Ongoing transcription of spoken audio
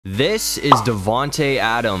This is Davante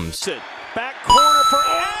Adams. Back corner for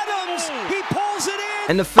Adams. He pulls it in.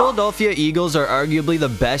 And the Philadelphia Eagles are arguably the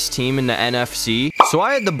best team in the NFC. So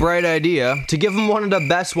I had the bright idea to give him one of the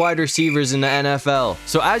best wide receivers in the NFL.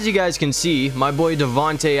 So as you guys can see, my boy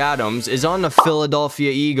Davante Adams is on the Philadelphia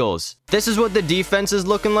Eagles. This is what the defense is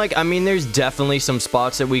looking like. I mean, there's definitely some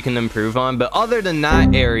spots that we can improve on, but other than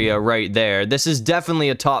that area right there, this is definitely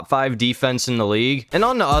a top 5 defense in the league. And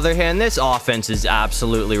on the other hand, this offense is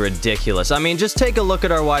absolutely ridiculous. I mean, just take a look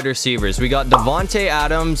at our wide receivers. We got Davante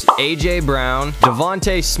Adams, AJ Brown,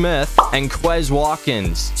 Devontae Smith, and Quez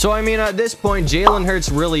Watkins. So I mean, at this point, Jalen Hurts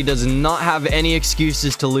really does not have any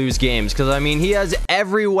excuses to lose games, because I mean, he has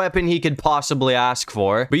every weapon he could possibly ask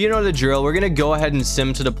for. But you know the drill. We're gonna go ahead and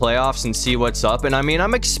sim to the playoffs and see what's up. And I mean,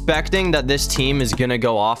 I'm expecting that this team is gonna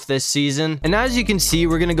go off this season. And as you can see,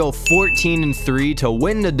 we're gonna go 14-3 to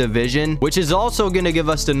win the division, which is also gonna give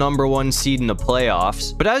us the #1 seed in the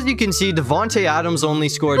playoffs. But as you can see, Davante Adams only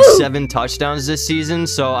scored 7 touchdowns this season.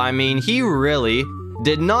 So I mean, he really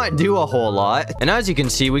did not do a whole lot. And as you can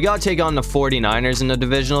see, we got to take on the 49ers in the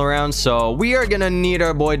divisional round, so we are gonna need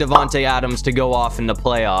our boy Davante Adams to go off in the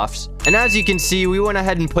playoffs. And as you can see, we went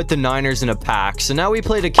ahead and put the Niners in a pack, so now we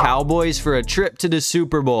play the Cowboys for a trip to the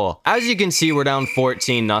Super Bowl. As you can see, we're down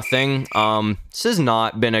 14-0. This has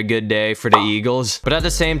not been a good day for the Eagles, but at the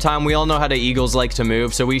same time, we all know how the Eagles like to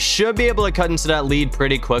move, so we should be able to cut into that lead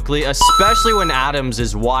pretty quickly, especially when Adams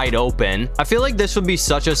is wide open. I feel like this would be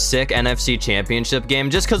such a sick NFC Championship game,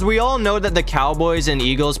 just because we all know that the Cowboys and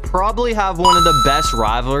Eagles probably have one of the best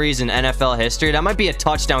rivalries in NFL history. That might be a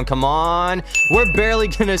touchdown. Come on. We're barely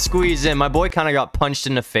gonna squeeze in. My boy kind of got punched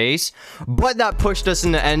in the face, but that pushed us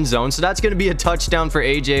in the end zone, so that's gonna be a touchdown for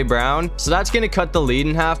AJ Brown. So that's gonna cut the lead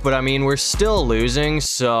in half, but I mean, we're still losing,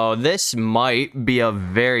 so this might be a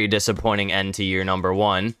very disappointing end to year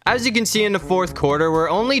 #1. As you can see in the 4th quarter, we're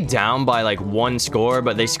only down by like 1 score,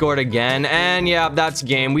 but they scored again, and yeah, that's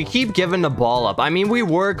game. We keep giving the ball up. I mean, we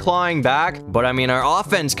were clawing back, but I mean, our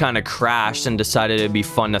offense kind of crashed and decided it'd be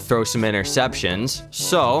fun to throw some interceptions.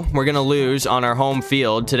 So we're gonna lose on our home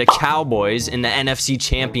field to the Cowboys in the NFC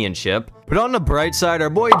Championship. But on the bright side, our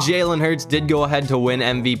boy Jalen Hurts did go ahead to win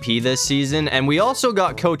MVP this season, and we also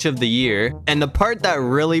got Coach of the Year. And the part that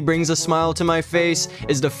really brings a smile to my face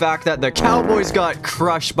is the fact that the Cowboys got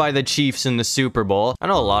crushed by the Chiefs in the Super Bowl. I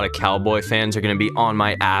know a lot of Cowboy fans are going to be on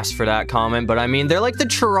my ass for that comment, but I mean, they're like the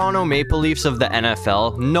Toronto Maple Leafs of the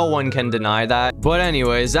NFL. No one can deny that. But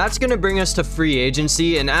anyways, that's going to bring us to free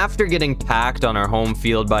agency, and after getting packed on our home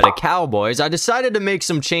field by the Cowboys, I decided to make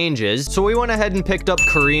some changes. So we went ahead and picked up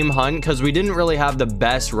Kareem Hunt, because we didn't really have the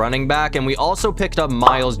best running back, and we also picked up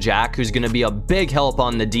Miles Jack, who's going to be a big help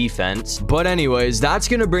on the defense. But anyways, that's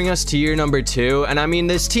going to bring us to year #2, and I mean,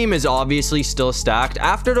 this team is obviously still stacked.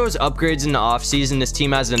 After those upgrades in the offseason, this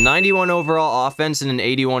team has a 91 overall offense and an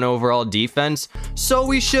 81 overall defense, so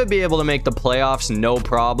we should be able to make the playoffs no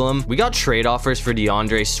problem. We got trade offers for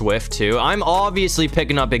DeAndre Swift too. I'm obviously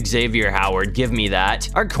picking up Xavier Howard, give me that.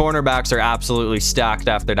 Our cornerbacks are absolutely stacked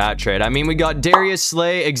after that trade. I mean, we got Darius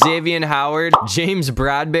Slay, Xavier Howard, James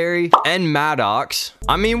Bradbury, and Maddox.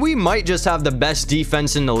 I mean, we might just have the best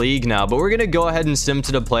defense in the league now, but we're gonna go ahead and sim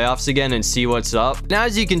to the playoffs again and see what's up. Now,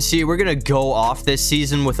 as you can see, we're gonna go off this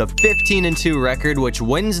season with a 15-2 record, which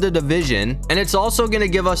wins the division, and it's also gonna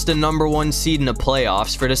give us the #1 seed in the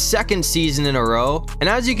playoffs for the 2nd season in a row. And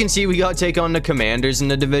as you can see, we got to take on the Commanders in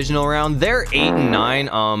the divisional round. They're 8-9.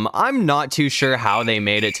 I'm not too sure how they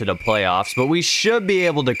made it to the playoffs, but we should be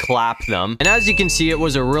able to clap them. And as you can see, it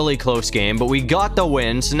was a really close game, but we got the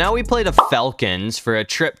win. So now we play the Falcons for a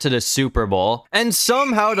trip to the Super Bowl, and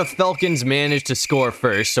somehow the Falcons managed to score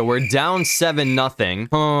first, so we're down 7-0.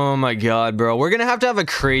 Oh my god, bro, we're gonna have a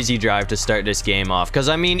crazy drive to start this game off, because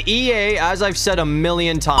I mean, EA, as I've said a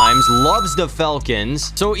million times, loves the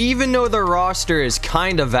Falcons. So even though the roster is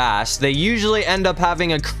kind of vast, they usually end up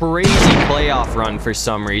having a crazy playoff run for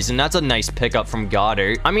some reason. That's a nice pickup from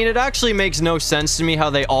Goddard. I mean, it actually makes no sense to me how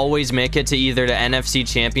they always make it to either the NFC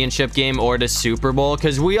Championship game or the Super Bowl,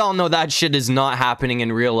 because we all know that shit is not happening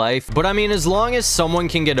in real life. But I mean, as long as someone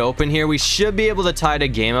can get open here, we should be able to tie the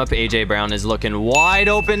game up. AJ Brown is looking wide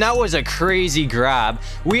open. That was a crazy grab.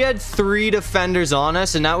 We had 3 defenders on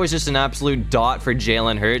us, and that was just an absolute dot for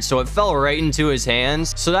Jalen Hurts, so it fell right into his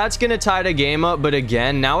hands. So that's gonna tie the game up. But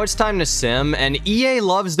again, now it's time to sim, and EA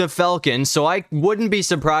loves the Falcons, so I wouldn't be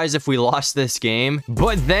surprised if we lost this game.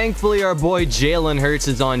 But thankfully, our boy Jalen Hurts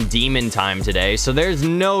is on demon time today, so there's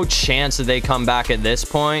no chance that they come back at this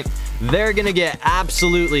point. they're gonna get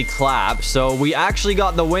absolutely clapped. So we actually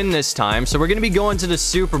got the win this time. So we're gonna be going to the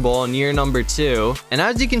Super Bowl in year number 2. And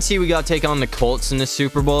as you can see, we got to take on the Colts in the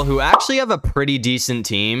Super Bowl, who actually have a pretty decent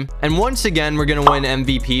team. And once again, we're gonna win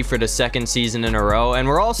MVP for the 2nd season in a row. And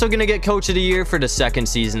we're also gonna get Coach of the Year for the 2nd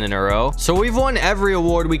season in a row. So we've won every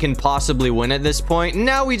award we can possibly win at this point.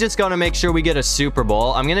 Now we just gotta make sure we get a Super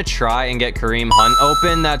Bowl. I'm gonna try and get Kareem Hunt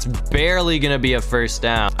open. That's barely gonna be a first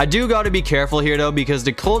down. I do gotta be careful here though, because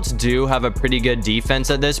the Colts do have a pretty good defense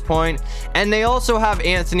at this point, and they also have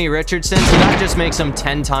Anthony Richardson, so that just makes them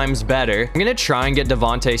 10 times better. I'm gonna try and get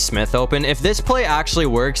Devontae Smith open. If this play actually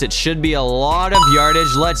works, it should be a lot of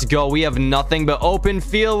yardage. Let's go. We have nothing but open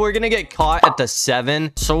field. We're gonna get caught at the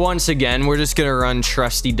 7. So once again, we're just gonna run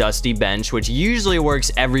trusty dusty bench, which usually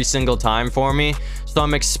works every single time for me. So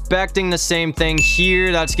I'm expecting the same thing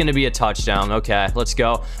here. That's going to be a touchdown. Okay, let's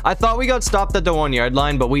go. I thought we got stopped at the 1-yard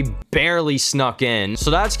line, but we barely snuck in. So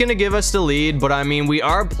that's going to give us the lead. But I mean, we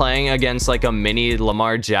are playing against like a mini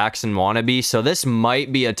Lamar Jackson wannabe. So this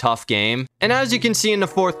might be a tough game. And as you can see in the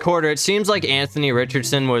 4th quarter, it seems like Anthony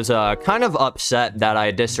Richardson was kind of upset that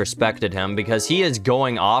I disrespected him because he is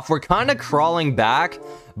going off. We're kind of crawling back,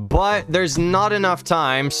 but there's not enough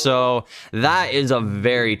time, so that is a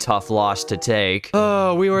very tough loss to take.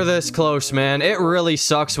 Oh, we were this close, man. It really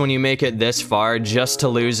sucks when you make it this far just to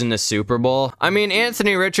lose in the Super Bowl. I mean,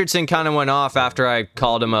 Anthony Richardson kind of went off after I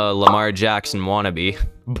called him a Lamar Jackson wannabe.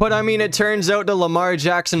 But I mean, it turns out the Lamar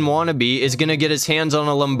Jackson wannabe is gonna get his hands on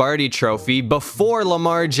a Lombardi trophy before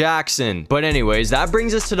Lamar Jackson. But anyways, that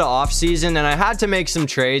brings us to the offseason, and I had to make some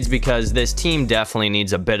trades because this team definitely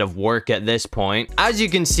needs a bit of work at this point. As you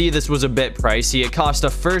can see, this was a bit pricey. It cost a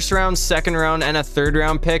 1st round, 2nd round, and a 3rd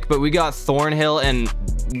round pick, but we got Thornhill and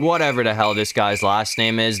whatever the hell this guy's last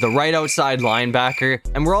name is, the right outside linebacker.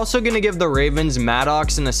 And we're also going to give the Ravens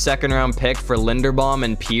Maddox in the 2nd round pick for Linderbaum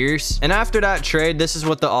and Pierce. And after that trade, this is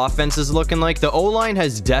what the offense is looking like. The O-line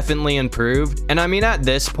has definitely improved. And I mean, at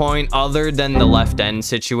this point, other than the left end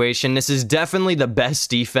situation, this is definitely the best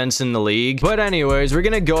defense in the league. But anyways, we're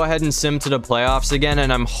going to go ahead and sim to the playoffs again.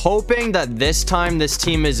 And I'm hoping that this time this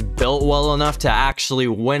team is built well enough to actually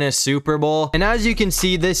win a Super Bowl. And as you can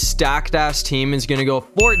see, this stacked ass team is going to go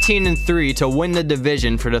 14-3 to win the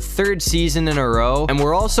division for the 3rd season in a row. And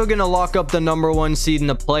we're also going to lock up the #1 seed in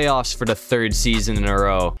the playoffs for the 3rd season in a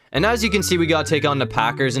row. And as you can see, we got to take on the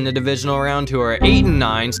Packers in the divisional round, who are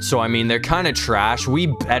 8-9. So I mean, they're kind of trash. We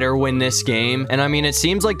better win this game. And I mean, it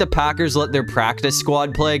seems like the Packers let their practice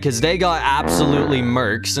squad play because they got absolutely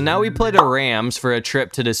murked. So now we play the Rams for a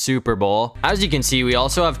trip to the Super Bowl. As you can see, we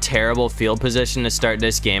also have terrible field position to start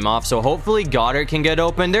this game off. So hopefully Goddard can get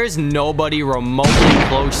open. There's nobody remotely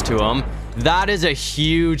close to him. That is a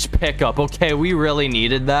huge pickup. Okay, we really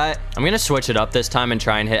needed that. I'm going to switch it up this time and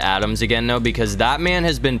try and hit Adams again, though, because that man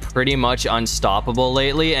has been pretty much unstoppable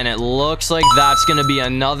lately, and it looks like that's going to be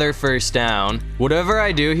another 1st down. Whatever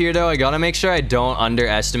I do here, though, I got to make sure I don't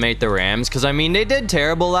underestimate the Rams, because, I mean, they did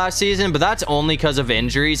terrible last season, but that's only because of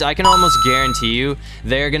injuries. I can almost guarantee you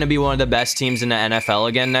they're going to be one of the best teams in the NFL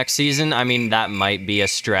again next season. I mean, that might be a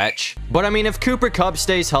stretch. But, I mean, if Cooper Kupp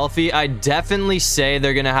stays healthy, I definitely say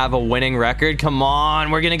they're going to have a winning record. Come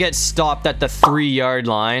on, we're gonna get stopped at the 3-yard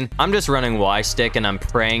line. I'm just running Y stick and I'm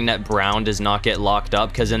praying that Brown does not get locked up,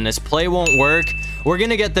 because then this play won't work. We're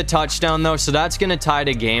gonna get the touchdown though, so that's gonna tie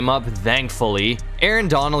the game up, thankfully. Aaron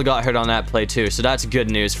Donald got hurt on that play too, so that's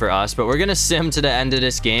good news for us. But we're gonna sim to the end of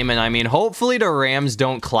this game, and I mean, hopefully the Rams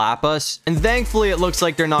don't clap us, and thankfully it looks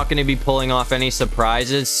like they're not gonna be pulling off any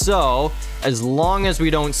surprises. So as long as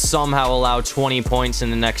we don't somehow allow 20 points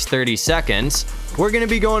in the next 30 seconds, we're going to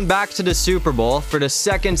be going back to the Super Bowl for the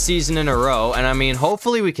 2nd season in a row. And I mean,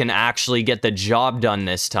 hopefully we can actually get the job done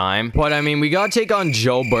this time. But I mean, we got to take on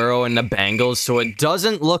Joe Burrow and the Bengals, so it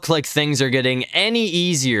doesn't look like things are getting any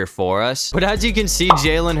easier for us. But as you can see,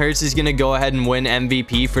 Jalen Hurts is going to go ahead and win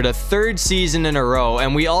MVP for the 3rd season in a row.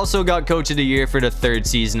 And we also got Coach of the Year for the 3rd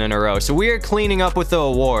season in a row. So we are cleaning up with the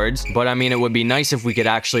awards. But I mean, it would be nice if we could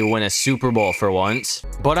actually win a Super Bowl for once.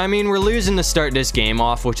 But I mean, we're losing to start this game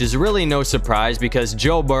off, which is really no surprise because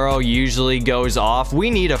Joe Burrow usually goes off. We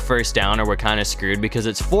need a 1st down or we're kind of screwed because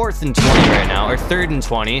it's 4th and 20 right now, or 3rd and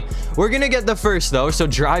 20. We're going to get the 1st though, so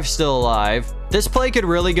drive's still alive. This play could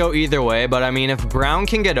really go either way, but I mean, if Brown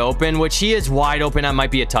can get open, which he is wide open, that might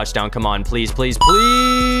be a touchdown. Come on, please, please,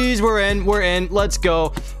 please. We're in. Let's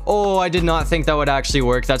go. Oh, I did not think that would actually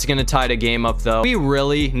work. That's going to tie the game up, though. We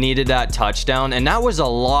really needed that touchdown, and that was a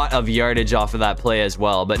lot of yardage off of that play as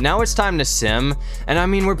well. But now it's time to sim, and I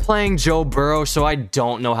mean, we're playing Joe Burrow, so I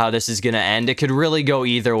don't know how this is going to end. It could really go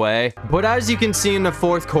either way. But as you can see in the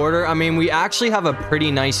fourth quarter, I mean, we actually have a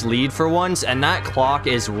pretty nice lead for once, and that clock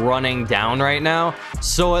is running down right now.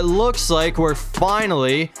 So it looks like we're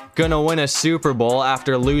finally gonna win a Super Bowl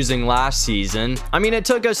after losing last season. I mean, it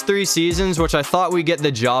took us 3 seasons, which I thought we'd get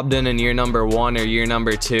the job done in year number 1 or year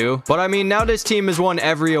number 2. But I mean, now this team has won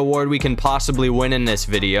every award we can possibly win in this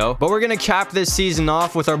video. But we're gonna cap this season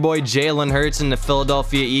off with our boy Jalen Hurts and the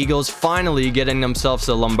Philadelphia Eagles finally getting themselves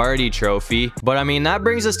a Lombardi trophy. But I mean, that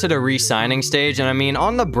brings us to the re-signing stage. And I mean,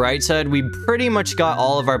 on the bright side, we pretty much got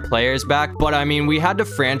all of our players back. But I mean, we had to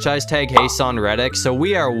franchise tag Haason Reddick, so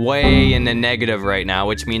we are way in the negative right now,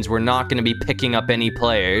 which means we're not going to be picking up any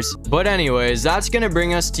players. But anyways, that's going to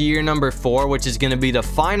bring us to year number 4, which is going to be the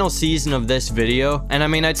final season of this video. And I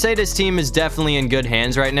mean, I'd say this team is definitely in good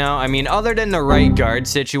hands right now. I mean, other than the right guard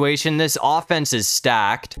situation, this offense is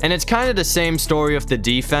stacked. And it's kind of the same story with the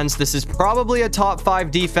defense. This is probably a top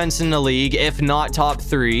 5 defense in the league, if not top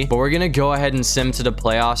 3. But we're going to go ahead and sim to the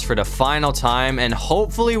playoffs for the final time, and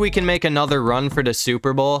hopefully we can make another run for the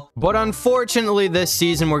Super Bowl. But unfortunately, this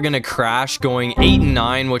season we're going to crash, going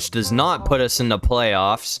 8-9, which does not put us in the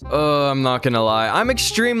playoffs. I'm not gonna lie, I'm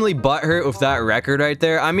extremely butthurt with that record right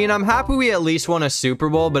there. I mean, I'm happy we at least won a Super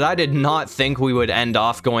Bowl, but I did not think we would end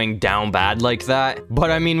off going down bad like that.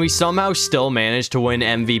 But I mean, we somehow still managed to win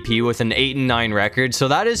MVP with an 8-9 record, so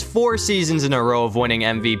that is 4 seasons in a row of winning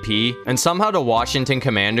MVP. And somehow the Washington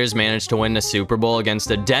Commanders managed to win the Super Bowl against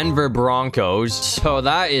the Denver Broncos, so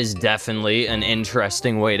that is definitely an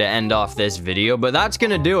interesting way to end off this video. But that's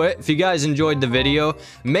gonna do it. If you guys enjoyed the video,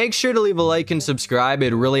 make sure to leave a like and subscribe.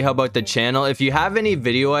 It'd really help out the channel. If you have any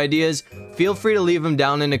video ideas, feel free to leave them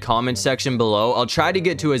down in the comment section below. I'll try to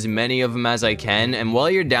get to as many of them as I can. And while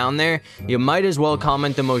you're down there, you might as well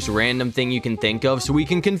comment the most random thing you can think of so we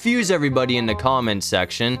can confuse everybody in the comment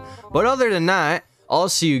section. But other than that, I'll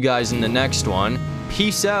see you guys in the next one.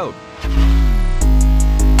 Peace out.